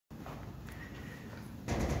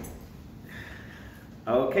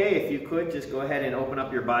Okay, if you could, just go ahead and open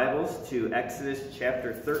up your Bibles to Exodus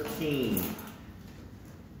chapter 13.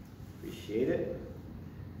 Appreciate it.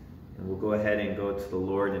 And we'll go ahead and go to the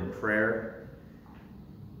Lord in prayer.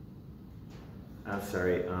 I'm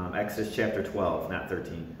sorry, Exodus chapter 12, not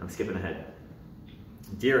 13. I'm skipping ahead.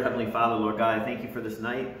 Dear Heavenly Father, Lord God, I thank you for this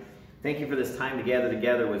night. Thank you for this time to gather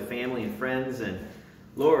together with family and friends and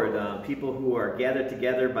Lord, people who are gathered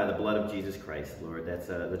together by the blood of Jesus Christ, Lord. That's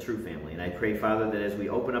the true family. And I pray, Father, that as we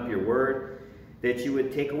open up your word, that you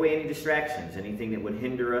would take away any distractions, anything that would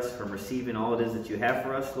hinder us from receiving all it is that you have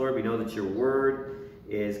for us, Lord. We know that your word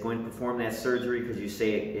is going to perform that surgery because you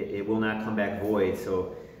say it will not come back void.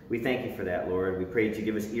 So we thank you for that, Lord. We pray that you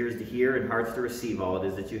give us ears to hear and hearts to receive all it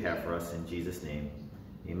is that you have for us in Jesus' name.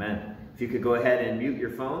 Amen. If you could go ahead and mute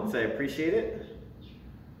your phones, I appreciate it.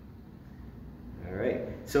 All right,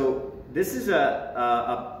 so this is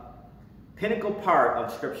a pinnacle part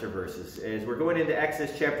of Scripture verses. As we're going into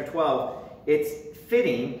Exodus chapter 12, it's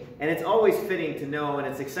fitting, and it's always fitting to know, and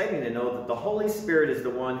it's exciting to know that the Holy Spirit is the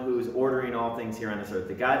one who's ordering all things here on this earth.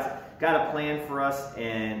 That God's got a plan for us,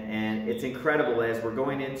 and it's incredible. As we're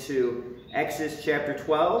going into Exodus chapter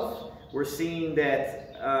 12, we're seeing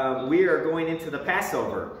that we are going into the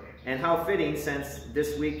Passover. And how fitting, since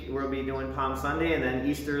this week we'll be doing Palm Sunday, and then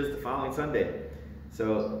Easter is the following Sunday.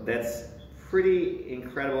 So that's pretty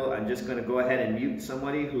incredible. I'm just going to go ahead and mute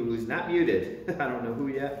somebody who's not muted. I don't know who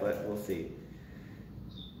yet, but we'll see.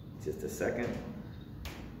 Just a second.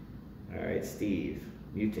 All right, Steve,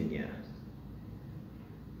 muting you.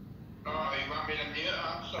 Oh, you want me to mute?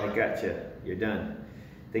 I'm sorry. I got you. You're done.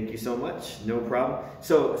 Thank you so much. No problem.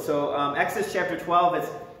 So Exodus chapter 12, it's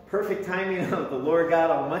perfect timing of the Lord God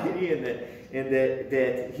Almighty, and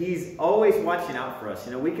that He's always watching out for us.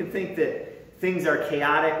 You know, we can think that things are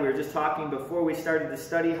chaotic. We were just talking before we started to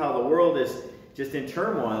study how the world is just in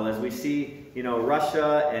turmoil as we see, you know,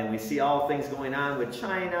 Russia, and we see all things going on with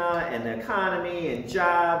China and the economy and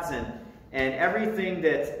jobs and everything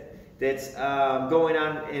that's going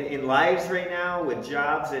on in lives right now with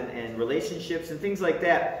jobs and relationships and things like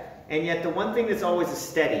that. And yet the one thing that's always a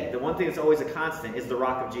steady, the one thing that's always a constant is the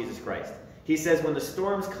rock of Jesus Christ. He says when the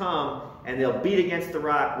storms come and they'll beat against the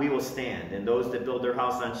rock, we will stand. And those that build their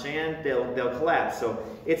house on sand, they'll collapse. So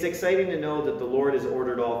it's exciting to know that the Lord has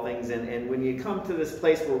ordered all things. And when you come to this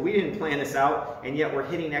place where we didn't plan this out, and yet we're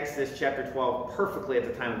hitting Exodus chapter 12 perfectly at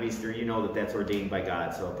the time of Easter, you know that that's ordained by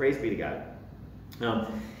God. So praise be to God.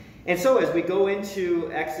 And so as we go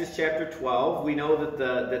into Exodus chapter 12, we know that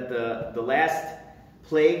the last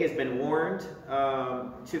plague has been warned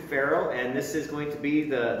to Pharaoh, and this is going to be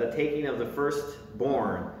the taking of the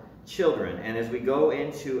firstborn children. And as we go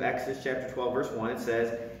into Exodus chapter 12, verse 1, it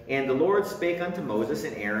says, "And the Lord spake unto Moses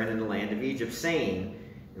and Aaron in the land of Egypt, saying,"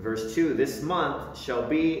 verse 2, "This month shall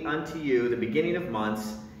be unto you the beginning of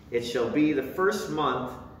months. It shall be the first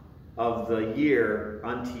month of the year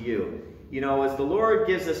unto you." You know, as the Lord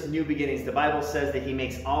gives us new beginnings, the Bible says that He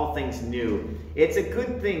makes all things new. It's a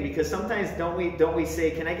good thing, because sometimes don't we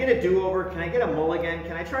say, can I get a do-over? Can I get a mulligan?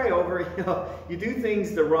 Can I try over? You know, you do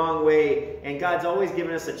things the wrong way, and God's always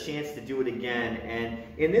given us a chance to do it again. And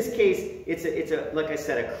in this case, it's a like I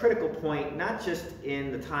said, a critical point, not just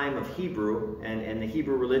in the time of Hebrew and the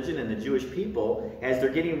Hebrew religion and the Jewish people as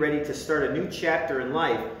they're getting ready to start a new chapter in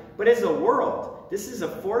life, but as a world. This is a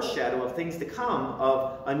foreshadow of things to come,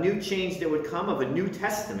 of a new change that would come, of a New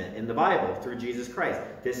Testament in the Bible through Jesus Christ.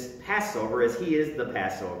 This Passover, as He is the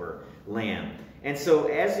Passover lamb. And so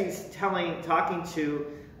as He's talking to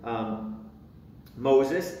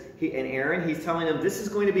Moses and Aaron, He's telling them this is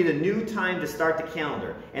going to be the new time to start the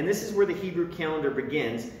calendar. And this is where the Hebrew calendar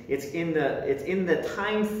begins. It's in the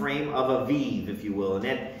time frame of Aviv, if you will. And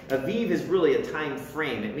that Aviv is really a time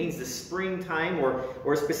frame. It means the springtime,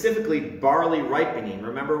 or specifically barley ripening.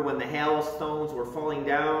 Remember when the hailstones were falling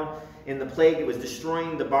down in the plague, it was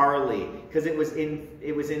destroying the barley because it was in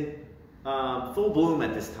full bloom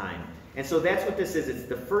at this time. And so that's what this is. It's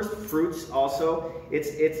the first fruits also.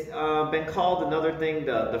 It's been called another thing.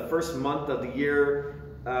 The first month of the year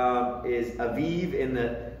is Aviv in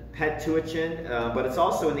the Pentateuch, but it's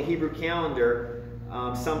also in the Hebrew calendar.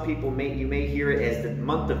 Some people you may hear it as the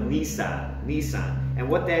month of Nisan. And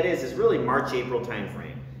what that is really March-April time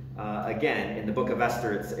frame. Again, in the book of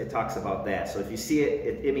Esther, it talks about that. So if you see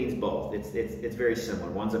it means both. It's very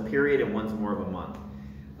similar. One's a period and one's more of a month.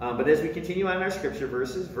 But as we continue on in our scripture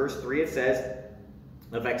verses, verse 3, it says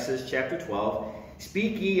of Exodus chapter 12,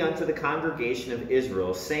 "Speak ye unto the congregation of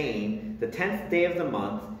Israel, saying, The 10th day of the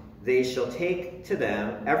month they shall take to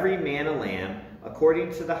them every man a lamb,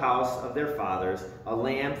 according to the house of their fathers, a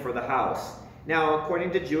lamb for the house. Now,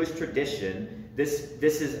 according to Jewish tradition, this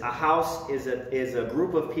is a house is a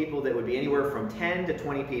group of people that would be anywhere from 10 to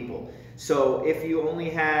 20 people. So if you only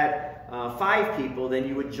had 5 people, then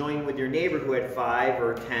you would join with your neighbor who had 5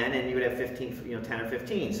 or 10, and you would have 15, 10 or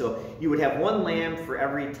 15. So you would have one lamb for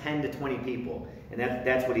every 10 to 20 people, and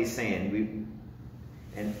that's what he's saying.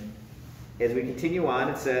 And as we continue on,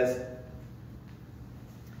 it says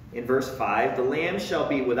in verse 5, the lamb shall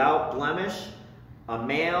be without blemish, a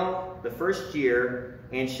male the first year,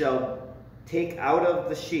 and shall take out of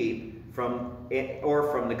the sheep from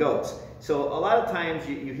the goats. So a lot of times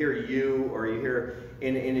you hear or you hear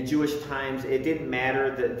in the Jewish times, it didn't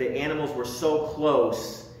matter. The animals were so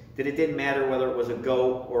close that it didn't matter whether it was a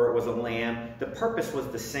goat or it was a lamb. The purpose was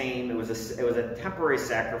the same. It was a temporary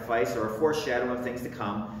sacrifice or a foreshadowing of things to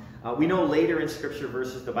come. We know later in Scripture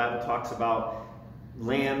verses the Bible talks about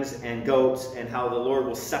lambs and goats and how the Lord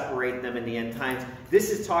will separate them in the end times. This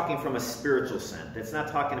is talking from a spiritual sense. It's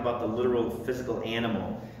not talking about the literal physical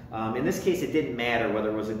animal. In this case, it didn't matter whether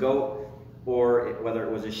it was a goat or whether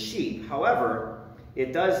it was a sheep. However,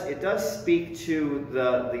 it does speak to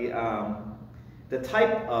the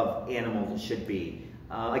type of animal it should be.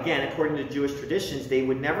 Again, according to Jewish traditions, they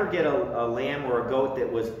would never get a lamb or a goat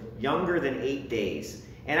that was younger than 8 days.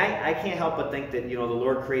 And I can't help but think that, the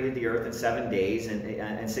Lord created the earth in 7 days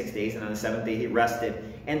and 6 days, and on the 7th day he rested.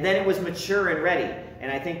 And then it was mature and ready.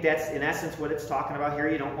 And I think that's in essence what it's talking about here.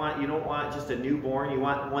 You don't want just a newborn. You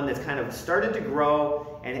want one that's kind of started to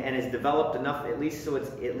grow and has developed enough, at least so it's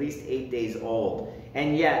at least 8 days old.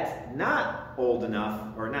 And yet not old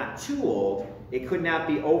enough or not too old. It could not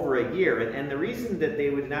be over a year. And the reason that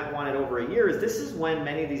they would not want it over a year is this is when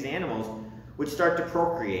many of these animals would start to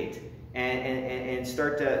procreate and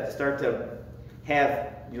start to have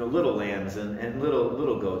little lambs and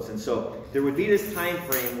little goats. And so there would be this time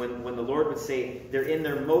frame when the Lord would say they're in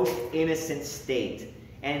their most innocent state.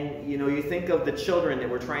 And you think of the children that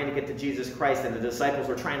were trying to get to Jesus Christ, and the disciples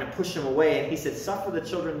were trying to push them away, and he said, suffer the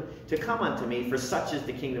children to come unto me, for such is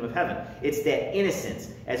the kingdom of heaven. It's that innocence.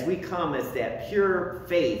 As we come, it's that pure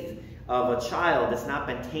faith of a child that's not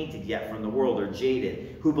been tainted yet from the world or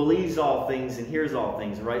jaded, who believes all things and hears all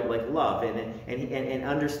things, right? Like love and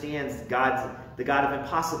understands the God of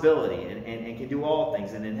impossibility and can do all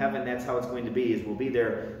things. And in heaven, that's how it's going to be, is we'll be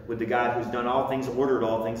there with the God who's done all things, ordered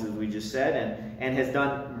all things, as we just said, and has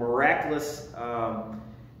done miraculous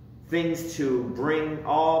things to bring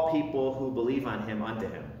all people who believe on him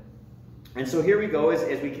unto him. And so here we go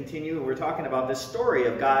as we continue, and we're talking about this story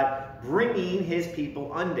of God bringing his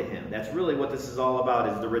people unto him. That's really what this is all about,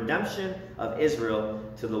 is the redemption of Israel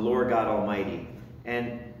to the Lord God Almighty.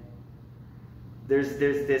 And there's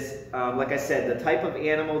this, like I said, the type of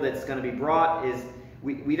animal that's going to be brought is,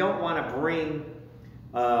 we don't want to bring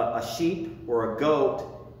a sheep or a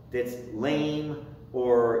goat that's lame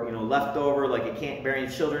or left over, like it can't bear any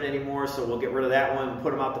children anymore, so we'll get rid of that one and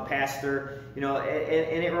put them out to pasture. And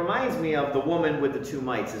it reminds me of the woman with the 2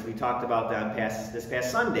 mites, as we talked about this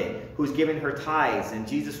past Sunday, who's giving her tithes, and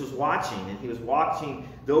Jesus was watching, and he was watching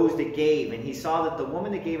those that gave, and he saw that the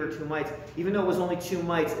woman that gave her 2 mites, even though it was only 2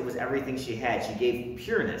 mites, it was everything she had. She gave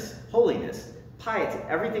pureness, holiness, piety.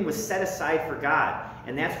 Everything was set aside for God.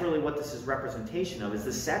 And that's really what this is representation of, is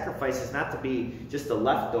the sacrifice is not to be just a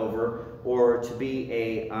leftover or to be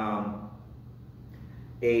a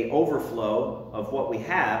overflow of what we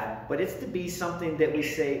have, but it's to be something that we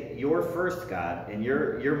say, you're first, God, and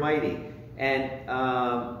you're mighty. And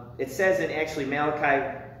it says in actually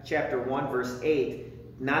Malachi chapter 1 verse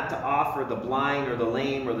 8, not to offer the blind or the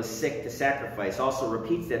lame or the sick to sacrifice. Also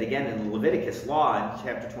repeats that again in the Leviticus law in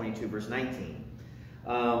chapter 22 verse 19.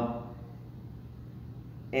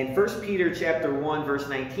 And 1 Peter chapter 1 verse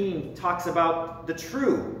 19 talks about the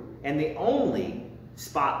true and the only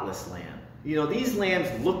spotless lamb. These lambs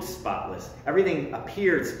looked spotless. Everything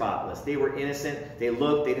appeared spotless. They were innocent. They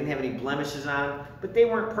didn't have any blemishes on them, but they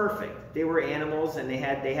weren't perfect. They were animals, and they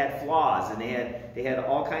had flaws, and they had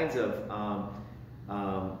all kinds of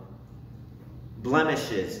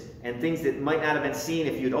blemishes and things that might not have been seen.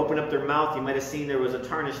 If you'd open up their mouth, you might have seen there was a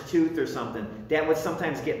tarnished tooth or something. That would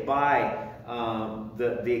sometimes get by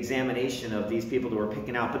the examination of these people that were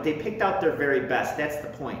picking out. But they picked out their very best. That's the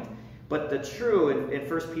point. But the true, in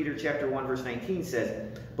 1 Peter chapter 1 verse 19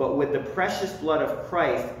 says, but with the precious blood of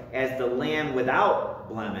Christ as the lamb without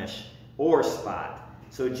blemish or spot.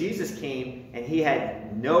 So Jesus came and he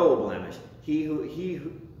had no blemish. He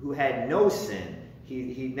who had no sin.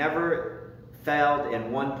 He never failed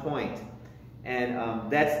in one point.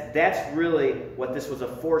 And that's really what this was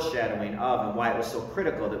a foreshadowing of, and why it was so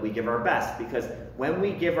critical that we give our best. Because when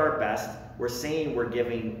we give our best, we're saying we're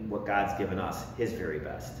giving what God's given us, his very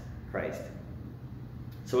best, Christ.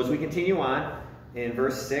 So as we continue on, in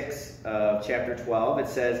verse 6 of chapter 12, it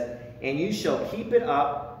says, "And you shall keep it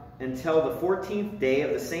up until the 14th day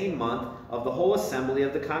of the same month of the whole assembly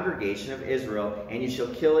of the congregation of Israel, and you shall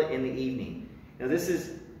kill it in the evening." Now this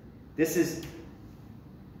is,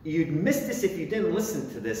 you'd miss this if you didn't listen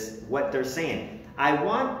to this, what they're saying. I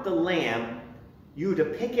want the lamb, you to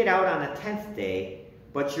pick it out on the 10th day,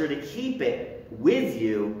 but you're to keep it with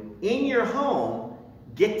you in your home,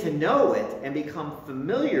 get to know it, and become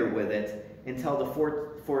familiar with it until the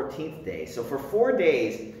 14th day. So for 4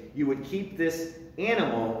 days, you would keep this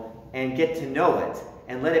animal and get to know it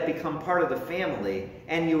and let it become part of the family,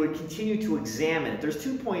 and you would continue to examine it. There's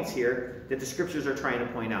 2 points here that the scriptures are trying to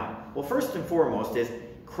point out. Well, first and foremost is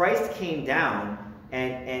Christ came down,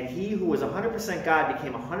 and he who was 100% God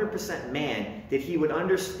became 100% man, that he would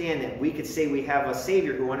understand that we could say we have a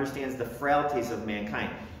Savior who understands the frailties of mankind.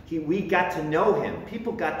 We got to know him.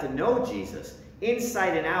 People got to know Jesus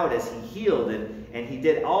inside and out as he healed, and he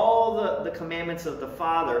did all the commandments of the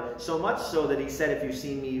Father, so much so that he said, if you've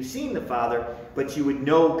seen me, you've seen the Father, but you would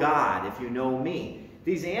know God if you know me.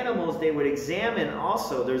 These animals, they would examine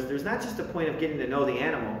also. There's not just a point of getting to know the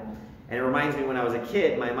animal. And it reminds me when I was a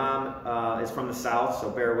kid, my mom is from the South, so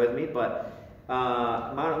bear with me, but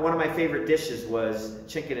one of my favorite dishes was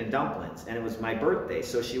chicken and dumplings, and it was my birthday.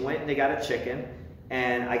 So she went and they got a chicken,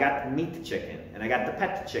 and I got to meet the chicken, and I got to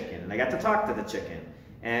pet the chicken, and I got to talk to the chicken,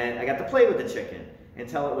 and I got to play with the chicken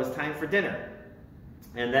until it was time for dinner.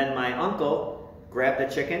 And then my uncle grabbed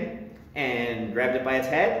the chicken and grabbed it by its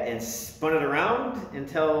head and spun it around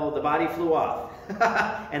until the body flew off.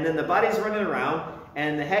 And then the body's running around,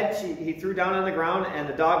 and the head he threw down on the ground, and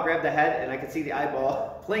the dog grabbed the head, and I could see the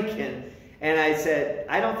eyeball blinking. And I said,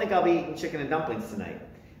 I don't think I'll be eating chicken and dumplings tonight.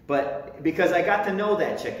 But because I got to know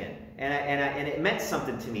that chicken, and it meant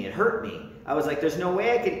something to me. It hurt me. I was like, there's no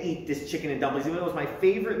way I could eat this chicken and dumplings. Even though it was my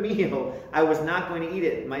favorite meal, I was not going to eat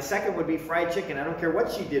it. My second would be fried chicken. I don't care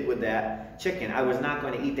what she did with that chicken. I was not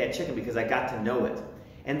going to eat that chicken because I got to know it.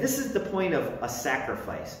 And this is the point of a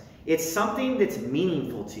sacrifice. It's something that's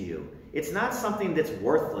meaningful to you. It's not something that's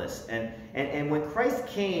worthless. And when Christ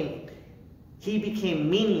came, he became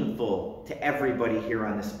meaningful to everybody here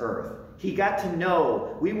on this earth. He got to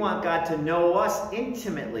know. We want God to know us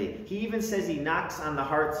intimately. He even says he knocks on the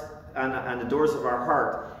hearts, on the doors of our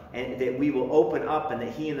heart, and that we will open up, and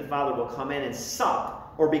that he and the Father will come in and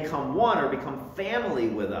sup, or become one, or become family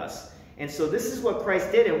with us. And so this is what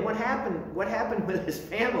Christ did. And what happened with his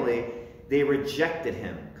family? They rejected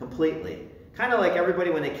him completely. Kind of like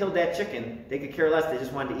everybody, when they killed that chicken, they could care less. They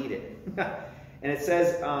just wanted to eat it. And it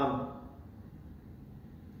says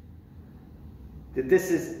that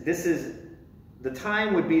this is the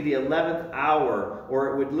time would be the 11th hour, or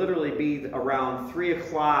it would literally be around 3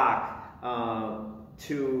 o'clock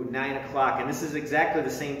to 9 o'clock. And this is exactly the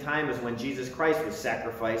same time as when Jesus Christ was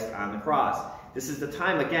sacrificed on the cross. This is the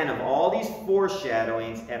time, again, of all these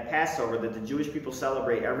foreshadowings at Passover that the Jewish people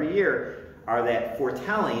celebrate every year, are that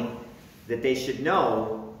foretelling that they should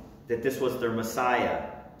know that this was their Messiah,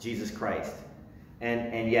 Jesus Christ.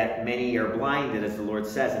 And yet many are blinded, as the Lord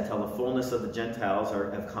says, until the fullness of the Gentiles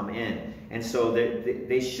have come in. And so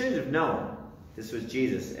they should have known this was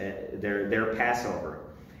Jesus, their Passover.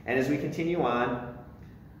 And as we continue on,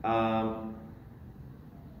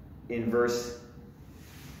 in verse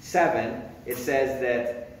 7, it says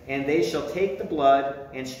that, "And they shall take the blood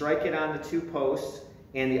and strike it on the 2 posts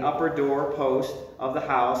and the upper door post of the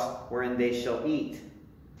house wherein they shall eat."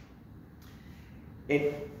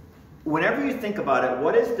 Whenever you think about it,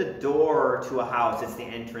 what is the door to a house? It's the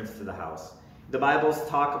entrance to the house. The Bibles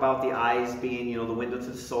talk about the eyes being, the window to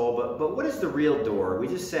the soul, but what is the real door? We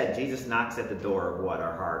just said Jesus knocks at the door of what?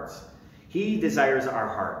 Our hearts. He desires our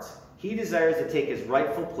hearts. He desires to take his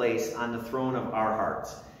rightful place on the throne of our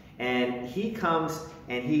hearts. And he comes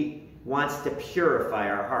and he wants to purify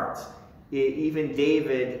our hearts. Even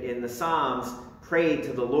David in the Psalms prayed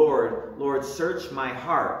to the Lord, "Lord, search my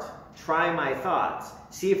heart, try my thoughts,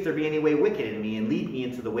 see if there be any way wicked in me, and lead me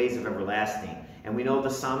into the ways of everlasting." And we know the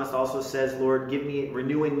psalmist also says, "Lord, give me a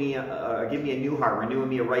new heart, renew in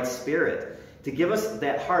me a right spirit." To give us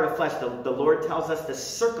that heart of flesh, the Lord tells us to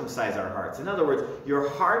circumcise our hearts. In other words, your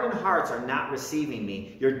hardened hearts are not receiving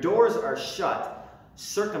me. Your doors are shut.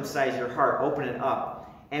 Circumcise your heart, open it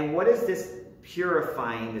up. And what is this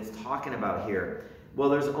purifying that's talking about here? Well,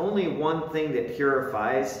 there's only one thing that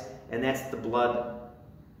purifies, and that's the blood,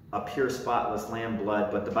 a pure, spotless lamb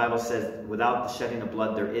blood. But the Bible says, without the shedding of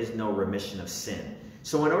blood, there is no remission of sin.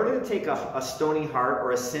 So in order to take a stony heart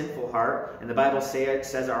or a sinful heart, and the Bible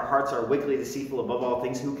says our hearts are wickedly deceitful above all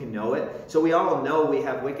things, who can know it? So we all know we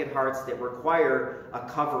have wicked hearts that require a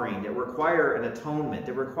covering, that require an atonement,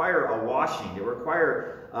 that require a washing, that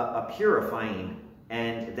require a purifying.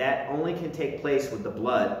 And that only can take place with the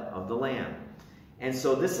blood of the Lamb. And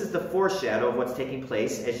so this is the foreshadow of what's taking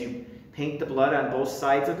place as you paint the blood on both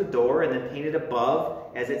sides of the door and then paint it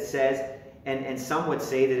above, as it says. And some would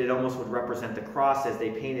say that it almost would represent the cross. As they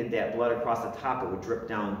painted that blood across the top, it would drip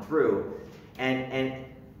down through. And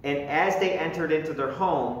as they entered into their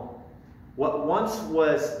home, what once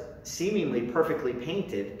was seemingly perfectly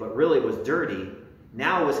painted, but really was dirty,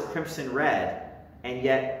 now was crimson red. And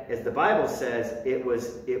yet, as the Bible says, it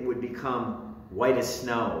would become white as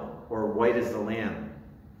snow, or white as the lamb.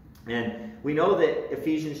 And we know that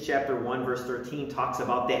Ephesians chapter 1, verse 13 talks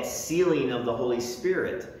about that sealing of the Holy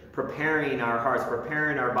Spirit, preparing our hearts,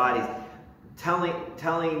 preparing our bodies, telling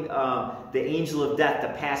the angel of death to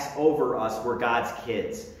pass over us. We're God's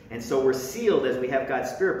kids. And so we're sealed as we have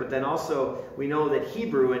God's Spirit. But then also we know that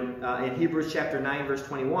in Hebrews chapter 9, verse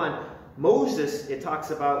 21, Moses, it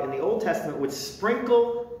talks about in the Old Testament, would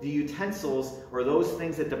sprinkle the utensils or those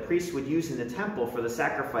things that the priests would use in the temple for the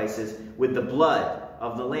sacrifices with the blood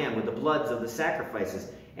of the lamb, with the bloods of the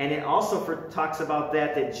sacrifices. And it also talks about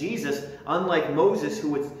that Jesus, unlike Moses, who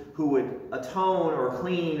would atone or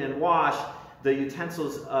clean and wash the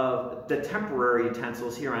utensils of the temporary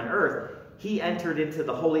utensils here on earth, he entered into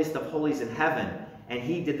the holiest of holies in heaven, and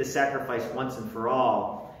he did the sacrifice once and for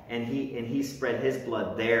all, and he spread his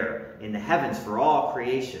blood there in the heavens for all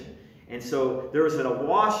creation. And so there is a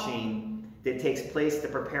washing that takes place to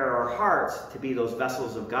prepare our hearts to be those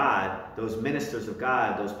vessels of God, those ministers of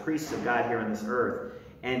God, those priests of God here on this earth,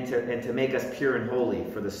 and to make us pure and holy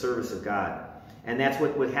for the service of God. And that's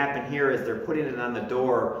what would happen here as they're putting it on the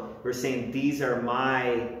door. We're saying, these are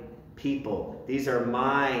my people. These are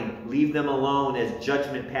mine. Leave them alone as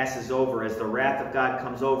judgment passes over, as the wrath of God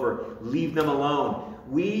comes over. Leave them alone.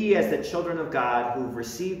 We, as the children of God who've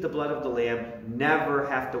received the blood of the Lamb, never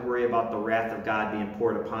have to worry about the wrath of God being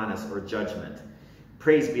poured upon us or judgment.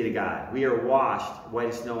 Praise be to God. We are washed white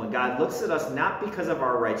as snow. And God looks at us not because of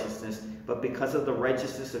our righteousness, but because of the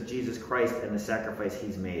righteousness of Jesus Christ and the sacrifice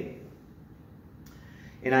he's made.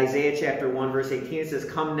 In Isaiah chapter 1, verse 18, it says,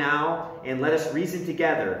 "Come now, and let us reason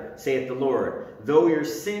together, saith the Lord. Though your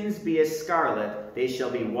sins be as scarlet, they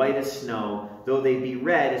shall be white as snow. Though they be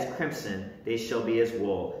red as crimson, they shall be as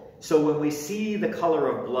wool." So when we see the color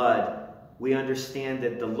of blood, we understand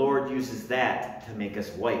that the Lord uses that to make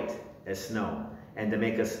us white as snow, and to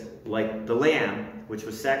make us like the lamb, which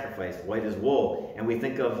was sacrificed, white as wool. And we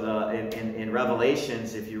think of in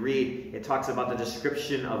Revelations, if you read, it talks about the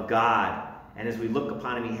description of God. And as we look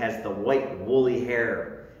upon him, he has the white woolly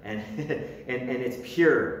hair, and and it's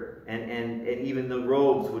pure, and even the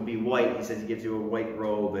robes would be white. He says he gives you a white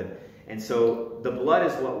robe, and so the blood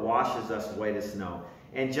is what washes us white as snow.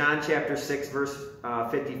 In John chapter 6, verse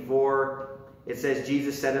 54, it says,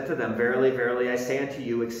 "Jesus said unto them, Verily, verily, I say unto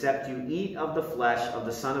you, except you eat of the flesh of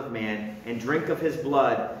the Son of Man, and drink of his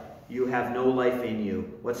blood, you have no life in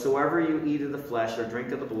you. Whatsoever you eat of the flesh or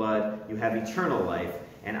drink of the blood, you have eternal life,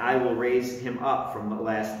 and I will raise him up from the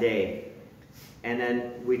last day." And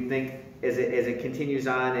then we think, as it continues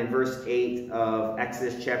on in verse 8 of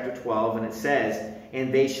Exodus chapter 12, and it says,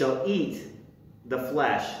 "And they shall eat the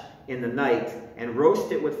flesh in the night, and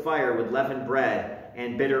roast it with fire with leavened bread,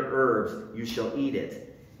 and bitter herbs, you shall eat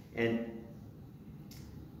it." And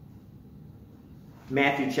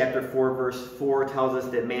Matthew chapter 4, verse 4 tells us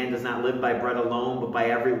that man does not live by bread alone, but by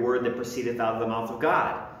every word that proceedeth out of the mouth of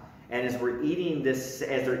God. And as they're eating this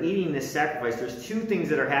sacrifice, there's two things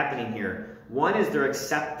that are happening here. One is they're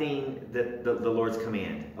accepting the Lord's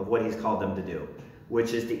command of what he's called them to do,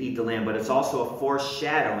 which is to eat the lamb. But it's also a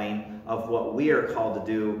foreshadowing of what we are called to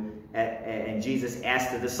do, and Jesus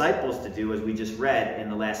asked the disciples to do, as we just read in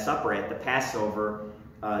the Last Supper at the Passover,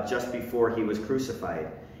 just before he was crucified.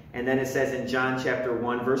 And then it says in John chapter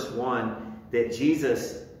 1, verse 1, that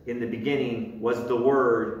Jesus, in the beginning, was the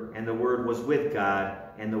Word, and the Word was with God,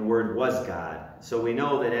 and the Word was God. So we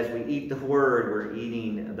know that as we eat the Word, we're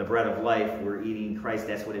eating the bread of life, we're eating Christ.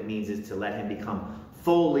 That's what it means, is to let him become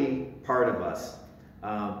fully part of us.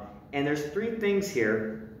 And there's three things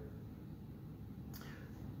here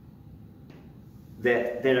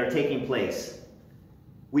that are taking place.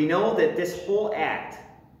 We know that this whole act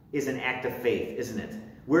is an act of faith, isn't it?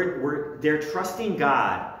 They're trusting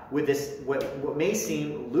God with this, what may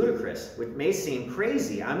seem ludicrous, what may seem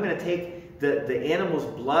crazy. I'm going to take the animal's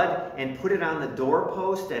blood and put it on the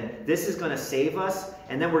doorpost, and this is going to save us,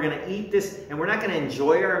 and then we're going to eat this, and we're not going to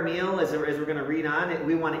enjoy our meal as we're going to read on.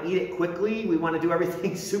 We want to eat it quickly. We want to do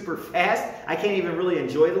everything super fast. I can't even really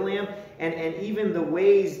enjoy the lamb. And even the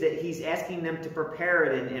ways that he's asking them to prepare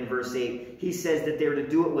it in verse 8, he says that they're to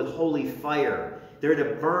do it with holy fire. They're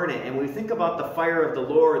to burn it. And when we think about the fire of the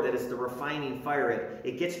Lord, that is the refining fire,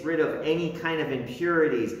 it gets rid of any kind of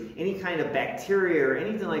impurities, any kind of bacteria or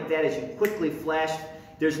anything like that as you quickly flash.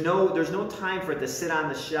 There's no time for it to sit on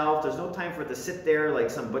the shelf. There's no time for it to sit there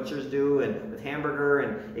like some butchers do and with hamburger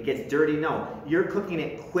and it gets dirty. No, you're cooking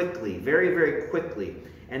it quickly, very, very quickly.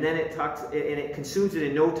 And then it consumes it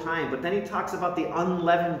in no time. But then he talks about the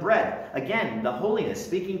unleavened bread. Again, the holiness,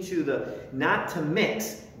 speaking to the not to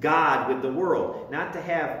mix God with the world, not to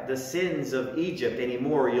have the sins of Egypt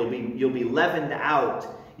anymore. You'll be leavened out.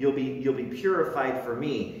 You'll be purified for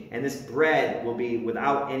me, and this bread will be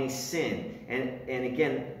without any sin. And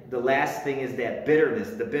again, the last thing is that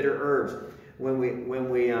bitterness, the bitter herbs. When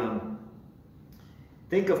we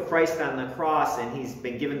think of Christ on the cross and he's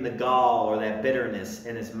been given the gall or that bitterness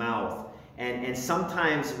in his mouth, and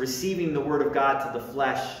sometimes receiving the word of God to the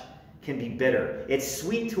flesh can be bitter. It's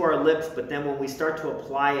sweet to our lips, but then when we start to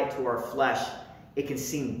apply it to our flesh, it can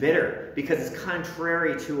seem bitter because it's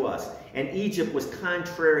contrary to us. And Egypt was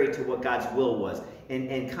contrary to what God's will was,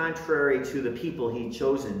 and contrary to the people he'd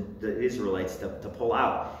chosen, the Israelites, to pull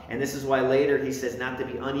out. And this is why later he says not to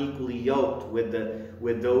be unequally yoked with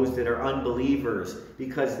those that are unbelievers,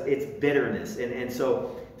 because it's bitterness. And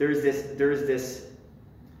so there's this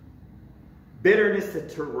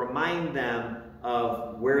bitterness to remind them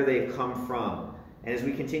of where they've come from. And as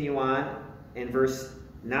we continue on, in verse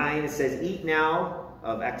 9 it says, eat now,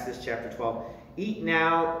 of Exodus chapter 12, eat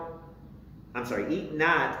not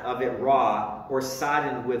of it raw or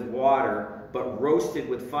soddened with water, but roasted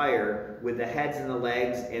with fire, with the heads and the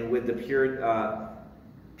legs, and with the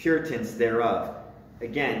puritance thereof.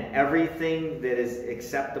 Again, everything that is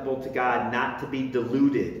acceptable to God, not to be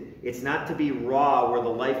diluted. It's not to be raw where the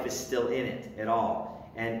life is still in it at all.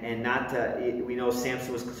 And not to, we know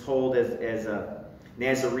Samson was told as a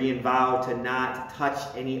Nazarene vow to not touch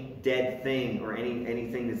any dead thing or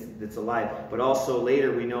anything that's alive. But also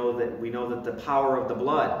later we know that the power of the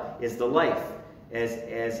blood is the life. As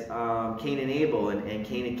Cain and Abel, and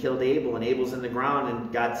Cain had killed Abel, and Abel's in the ground,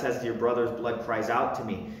 and God says, your brother's blood cries out to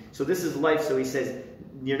me. So this is life. So he says,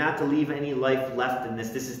 you're not to leave any life left in this.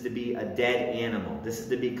 This is to be a dead animal. This is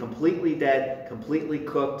to be completely dead, completely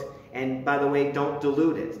cooked. And by the way, don't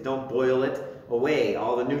dilute it. Don't boil it away,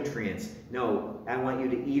 all the nutrients. No, I want you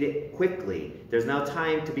to eat it quickly. There's no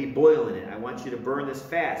time to be boiling it. I want you to burn this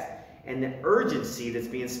fast. And the urgency that's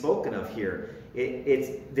being spoken of here,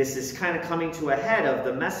 this is kind of coming to a head of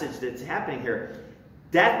the message that's happening here.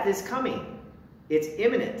 Death is coming. It's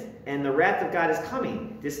imminent. And the wrath of God is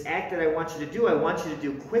coming. This act that I want you to do, I want you to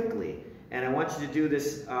do quickly. And I want you to do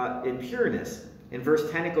this in pureness. In verse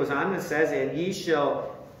 10 it goes on and says, and ye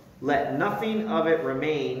shall let nothing of it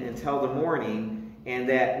remain until the morning, and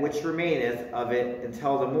that which remaineth of it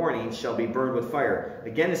until the morning shall be burned with fire.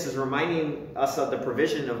 Again, this is reminding us of the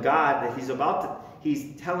provision of God that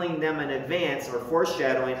he's telling them in advance, or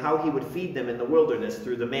foreshadowing how he would feed them in the wilderness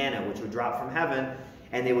through the manna, which would drop from heaven,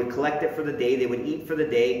 and they would collect it for the day, they would eat for the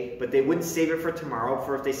day, but they wouldn't save it for tomorrow,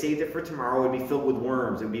 for if they saved it for tomorrow, it would be filled with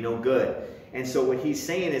worms, it would be no good. And so what he's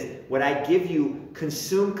saying is, what I give you,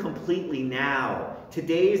 consume completely now.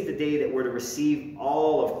 Today is the day that we're to receive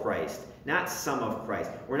all of Christ, not some of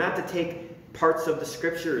Christ. We're not to take parts of the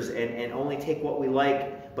scriptures and only take what we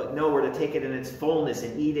like, but no, we're to take it in its fullness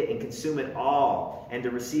and eat it and consume it all, and to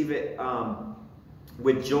receive it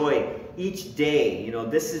with joy each day. You know,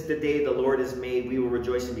 this is the day the Lord has made. We will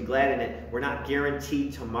rejoice and be glad in it. We're not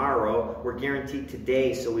guaranteed tomorrow. We're guaranteed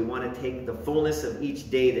today. So we want to take the fullness of each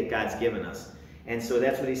day that God's given us. And so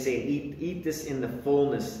that's what he's saying. Eat this in the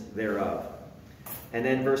fullness thereof. And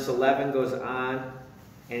then verse 11 goes on,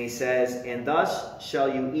 and he says, and thus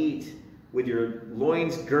shall you eat with your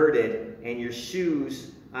loins girded, and your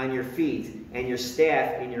shoes on your feet, and your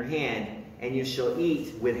staff in your hand, and you shall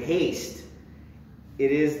eat with haste.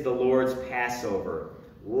 It is the Lord's Passover.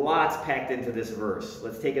 Lots packed into this verse.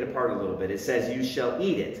 Let's take it apart a little bit. It says, you shall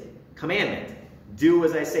eat it. Commandment. Do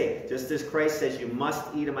as I say. Just as Christ says, you must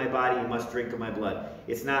eat of my body, you must drink of my blood.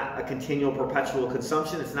 It's not a continual, perpetual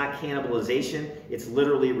consumption. It's not cannibalization. It's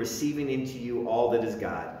literally receiving into you all that is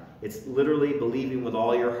God. It's literally believing with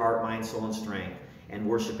all your heart, mind, soul, and strength, and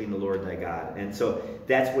worshiping the Lord thy God. And so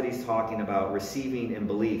that's what he's talking about, receiving and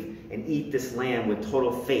belief. And eat this lamb with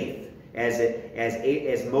total faith,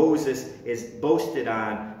 as Moses is boasted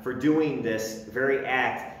on for doing this very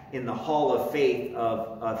act in the hall of faith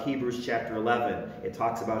of Hebrews chapter 11. It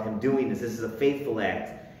talks about him doing this. This is a faithful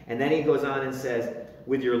act. And then he goes on and says,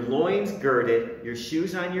 with your loins girded, your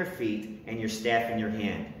shoes on your feet, and your staff in your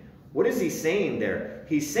hand. What is he saying there?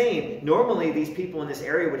 He's saying, normally these people in this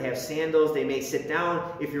area would have sandals. They may sit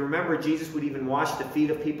down. If you remember, Jesus would even wash the feet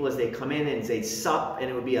of people as they come in, and they'd sup, and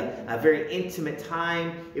it would be a very intimate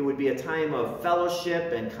time. It would be a time of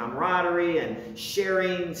fellowship and camaraderie and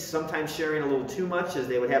sharing, sometimes sharing a little too much, as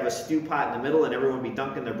they would have a stew pot in the middle, and everyone would be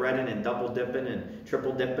dunking their bread in and double dipping and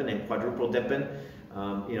triple dipping and quadruple dipping.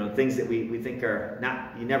 Things that we think are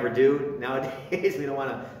not, you never do nowadays. We don't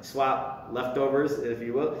want to swap leftovers, if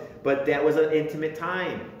you will. But that was an intimate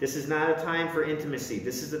time. This is not a time for intimacy.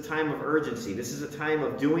 This is a time of urgency. This is a time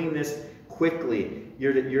of doing this quickly.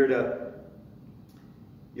 You're to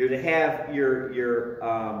have your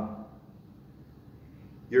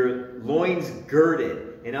loins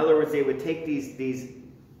girded. In other words, they would take these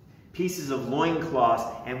pieces of loincloths,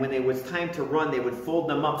 and when it was time to run, they would fold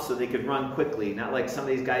them up so they could run quickly. Not like some of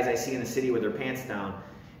these guys I see in the city with their pants down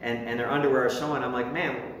and their underwear are showing. I'm like,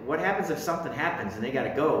 man, what happens if something happens and they got to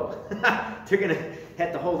go? They're going to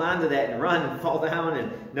have to hold on to that and run and fall down.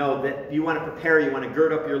 And no, that you want to prepare, you want to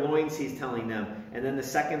gird up your loins, he's telling them. And then the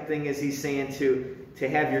second thing is he's saying to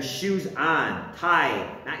have your shoes on,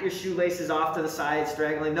 tied, not your shoelaces off to the side,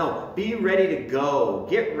 straggling. No, be ready to go.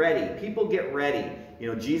 Get ready. People, get ready.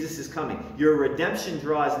 Jesus is coming. Your redemption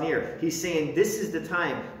draws near. He's saying this is the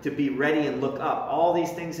time to be ready and look up. All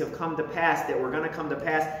these things have come to pass that were going to come to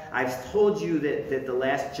pass. I've told you that the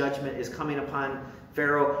last judgment is coming upon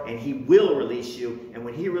Pharaoh, and he will release you. And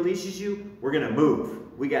when he releases you, we're going to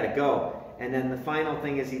move. We got to go. And then the final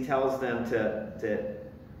thing is he tells them to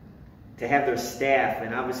have their staff.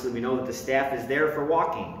 And obviously we know that the staff is there for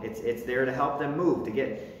walking. It's there to help them move, to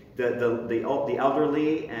get the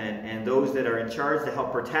elderly and those that are in charge to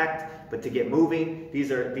help protect, but to get moving.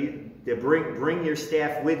 To bring your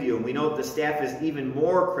staff with you. And we know that the staff is even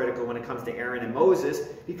more critical when it comes to Aaron and Moses,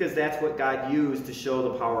 because that's what God used to show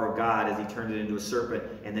the power of God as he turned it into a serpent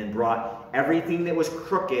and then brought everything that was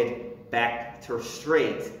crooked back to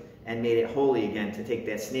straight and made it holy again, to take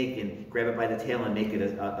that snake and grab it by the tail and make it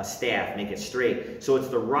a staff, make it straight. So it's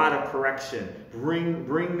the rod of correction.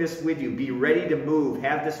 Bring this with you. Be ready to move.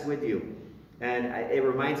 Have this with you. And it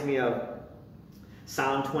reminds me of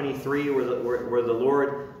Psalm 23, where the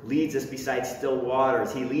Lord leads us beside still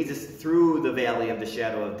waters. He leads us through the valley of the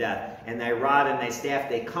shadow of death. And thy rod and thy staff,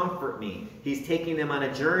 they comfort me. He's taking them on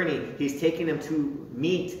a journey. He's taking them to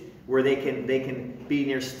meet where they can be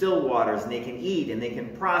near still waters, and they can eat and they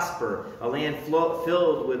can prosper. A land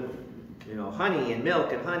filled with honey and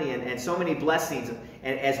milk and honey and so many blessings.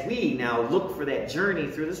 And as we now look for that journey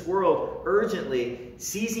through this world urgently,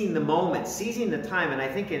 seizing the moment, seizing the time, and I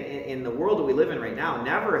think in the world that we live in right now,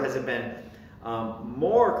 never has it been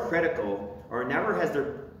more critical, or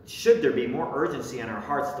never should there be more urgency on our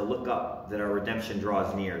hearts to look up that our redemption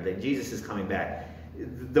draws near, that Jesus is coming back.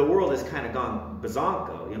 The world has kind of gone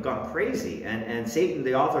bazonko, gone crazy, and Satan,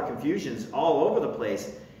 the author of confusion, is all over the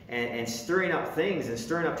place, and stirring up things and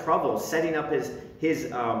stirring up trouble, setting up his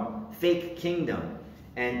fake kingdom.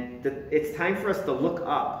 And it's time for us to look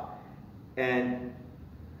up. And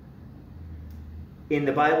in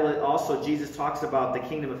the Bible, also Jesus talks about the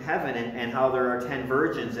kingdom of heaven and how there are 10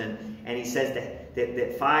 virgins, and he says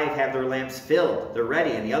that 5 have their lamps filled, they're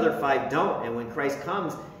ready, and the other 5 don't. And when Christ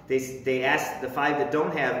comes, they ask the 5 that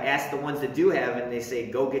don't have, ask the ones that do have, and they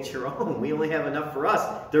say, go get your own. We only have enough for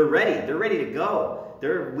us. They're ready. They're ready to go.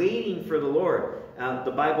 They're waiting for the Lord.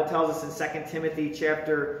 The Bible tells us in 2 Timothy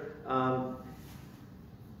chapter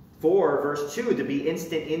 4, verse 2, to be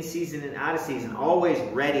instant in season and out of season, always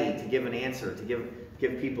ready to give an answer, to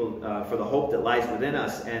give people for the hope that lies within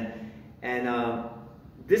us. And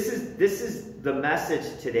this is the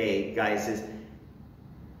message today, guys.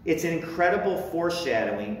 It's an incredible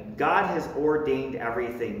foreshadowing. God has ordained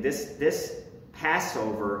everything. This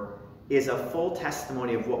Passover is a full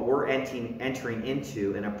testimony of what we're entering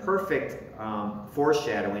into, and a perfect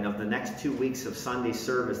foreshadowing of the next 2 weeks of Sunday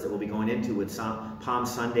service that we'll be going into with Palm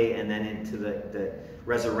Sunday and then into the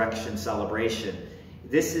resurrection celebration.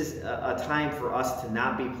 This is a time for us to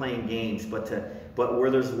not be playing games, but where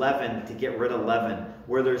there's leaven, to get rid of leaven.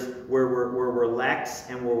 Where we're lax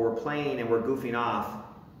and where we're playing and we're goofing off,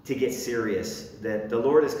 to get serious, that the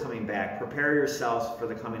Lord is coming back. Prepare yourselves for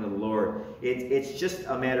the coming of the Lord. It's just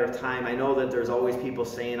a matter of time. I know that there's always people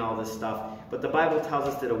saying all this stuff, but the Bible tells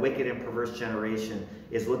us that a wicked and perverse generation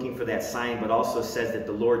is looking for that sign, but also says that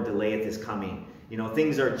the Lord delayeth his coming.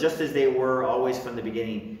 Things are just as they were always from the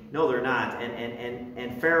beginning. No, they're not.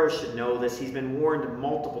 And Pharaoh should know this. He's been warned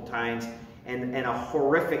multiple times. And a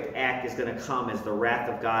horrific act is going to come as the wrath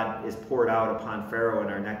of God is poured out upon Pharaoh in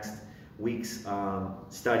our next week's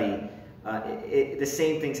study. The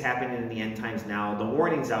same thing's happening in the end times now. The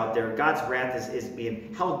warning's out there. God's wrath is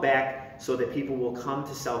being held back so that people will come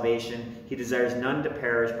to salvation. He desires none to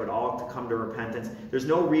perish, but all to come to repentance. There's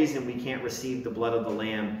no reason we can't receive the blood of the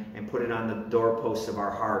Lamb and put it on the doorposts of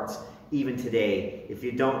our hearts, even today. If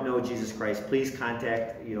you don't know Jesus Christ, please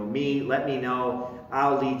contact me. Let me know.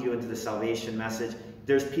 I'll lead you into the salvation message.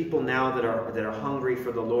 There's people now that are hungry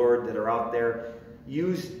for the Lord, that are out there.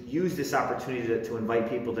 Use this opportunity to invite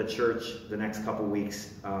people to church the next couple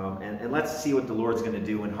weeks, and let's see what the Lord's going to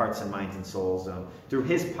do in hearts and minds and souls through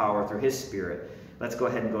His power, through His Spirit. Let's go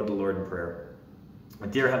ahead and go to the Lord in prayer.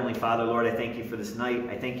 Dear Heavenly Father, Lord, I thank you for this night.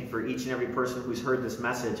 I thank you for each and every person who's heard this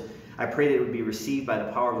message. I pray that it would be received by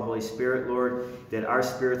the power of the Holy Spirit, Lord, that our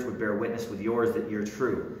spirits would bear witness with yours that you're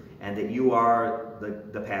true, and that you are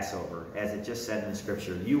the Passover, as it just said in the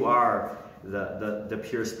Scripture. You are the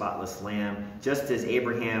pure, spotless Lamb. Just as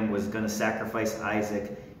Abraham was going to sacrifice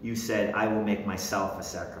Isaac, you said, I will make myself a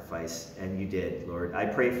sacrifice, and you did, Lord. I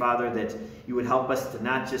pray, Father, that you would help us to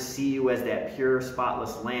not just see you as that pure,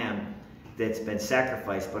 spotless Lamb that's been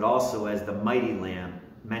sacrificed, but also as the mighty Lamb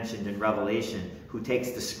mentioned in Revelation, who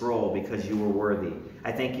takes the scroll because you were worthy.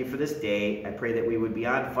 I thank you for this day. I pray that we would be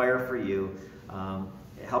on fire for you.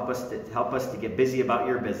 Help us to get busy about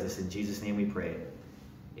your business. In Jesus' name we pray.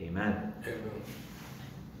 Amen. Amen.